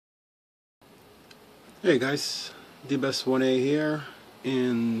Hey guys, the best 1A here,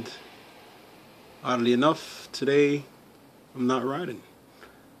 and oddly enough, today I'm not riding.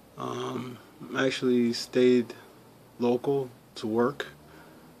 I actually stayed local to work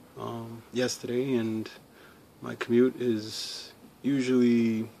yesterday, and my commute is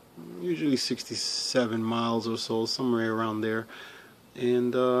usually 67 miles or so, somewhere around there.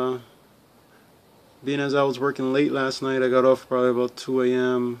 And being as I was working late last night, I got off probably about 2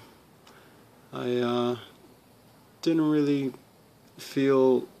 a.m. I didn't really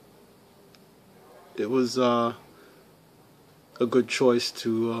feel it was a good choice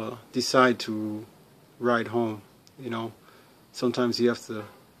to decide to ride home. You know, sometimes you have to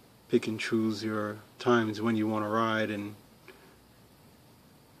pick and choose your times when you want to ride, and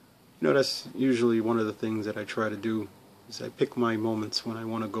that's usually one of the things that I try to do. Is I pick my moments when I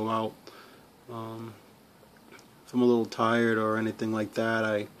want to go out. If I'm a little tired or anything like that,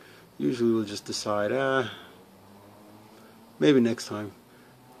 I usually will just decide, maybe next time.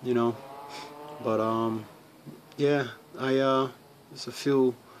 You know, but yeah, there's a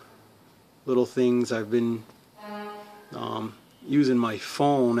few little things I've been using my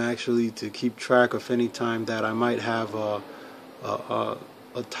phone actually to keep track of any time that I might have a, a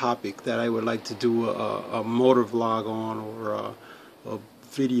topic that I would like to do a motor vlog on, or a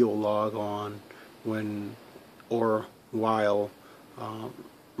video log on when or while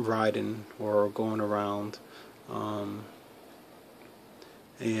riding or going around.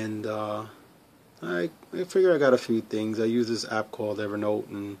 And I figured I got a few things. I use this app called Evernote,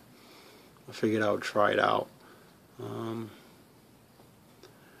 and I figured I would try it out.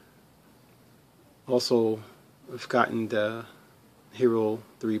 Also, I've gotten the Hero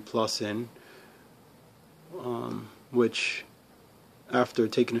 3 Plus in, which after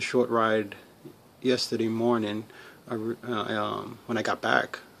taking a short ride yesterday morning, when I got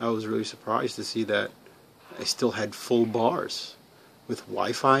back, I was really surprised to see that I still had full bars. With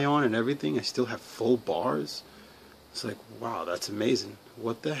Wi-Fi on and everything, I still have full bars. It's like, wow, that's amazing.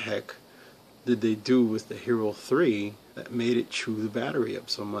 What the heck did they do with the Hero 3 that made it chew the battery up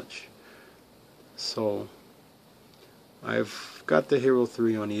so much? So I've got the Hero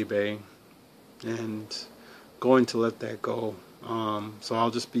 3 on eBay and going to let that go. So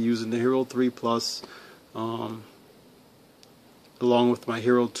I'll just be using the Hero 3 Plus along with my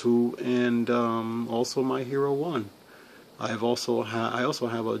Hero 2 and also my Hero 1. I also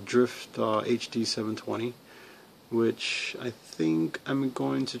have a Drift HD 720, which I think I'm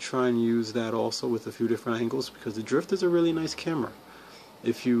going to try and use that also with a few different angles, because the Drift is a really nice camera.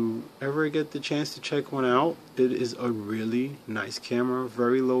 If you ever get the chance to check one out, it is a really nice camera,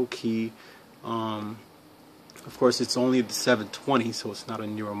 very low key. Of course, it's only the 720, so it's not a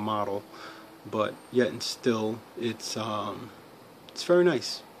newer model, but yet and still, it's very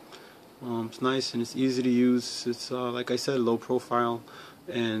nice. It's nice and it's easy to use. It's like I said, low profile,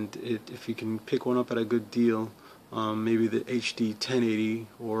 and if you can pick one up at a good deal, maybe the HD 1080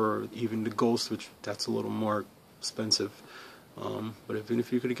 or even the Ghost, which that's a little more expensive. But even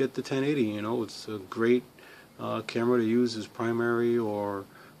if you could get the 1080, it's a great camera to use as primary or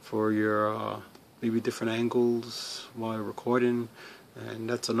for your maybe different angles while you're recording. And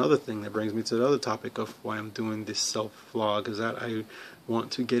that's another thing that brings me to the other topic of why I'm doing this self-vlog, is that I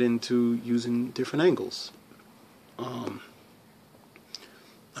want to get into using different angles.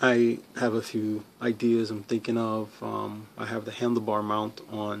 I have a few ideas I'm thinking of. I have the handlebar mount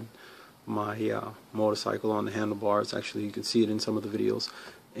on my motorcycle on the handlebars. Actually, you can see it in some of the videos.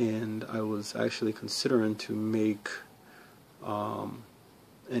 And I was actually considering to make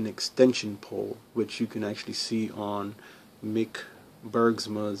an extension pole, which you can actually see on Mick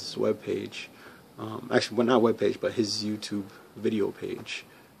Bergsma's webpage. Actually, well, not webpage, but his YouTube video page.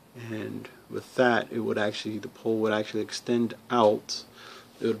 And with that, the pole would actually extend out.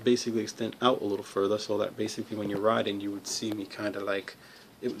 It would basically extend out a little further, so that basically when you're riding, you would see me kind of like,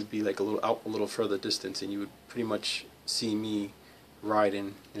 it would be like a little further distance, and you would pretty much see me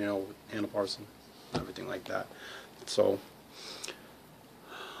riding, with handlebars and everything like that. So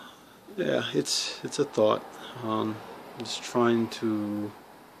yeah, it's a thought. Just trying to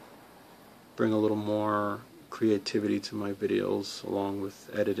bring a little more creativity to my videos, along with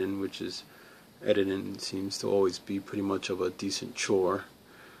editing, editing seems to always be pretty much of a decent chore.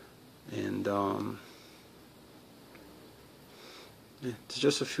 And it's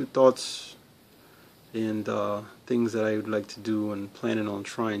just a few thoughts and things that I would like to do and planning on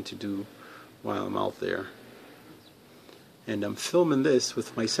trying to do while I'm out there. And I'm filming this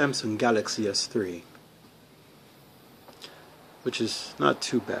with my Samsung Galaxy S3, which is not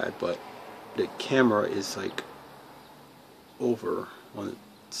too bad, but the camera is like over on the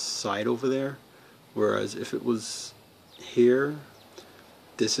side over there, Whereas if it was here,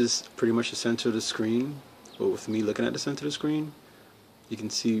 this is pretty much the center of the screen. But with me looking at the center of the screen, you can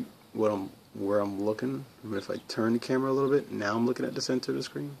see where I'm looking. But if I turn the camera a little bit, now I'm looking at the center of the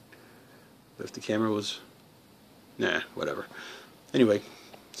screen. But if the camera was, whatever. Anyway,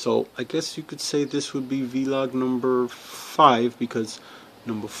 so I guess you could say this would be vlog number 5, because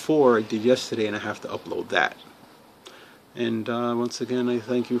number 4 I did yesterday and I have to upload that. And once again, I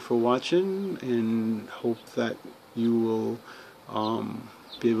thank you for watching and hope that you will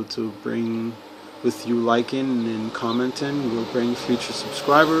be able to bring, with you liking and commenting, will bring future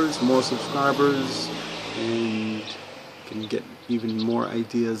subscribers, more subscribers, and can get even more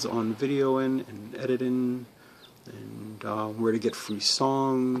ideas on videoing and editing, and where to get free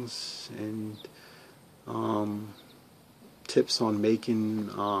songs, and tips on making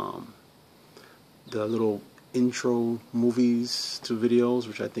the little intro movies to videos,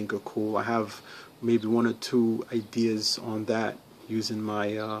 which I think are cool. I have maybe 1 or 2 ideas on that using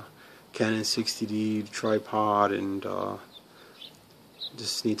my Canon 60D tripod, and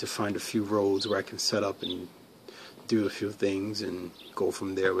just need to find a few roads where I can set up and do a few things and go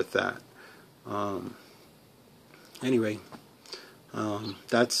from there with that. Anyway,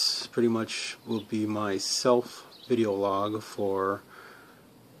 that's pretty much will be my self video log for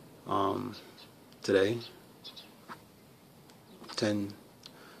today,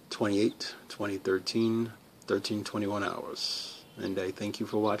 10/28/2013, 13:21 hours. And I thank you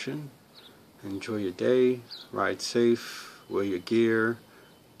for watching. Enjoy your day, ride safe, wear your gear,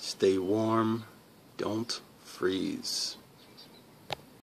 stay warm, don't freeze.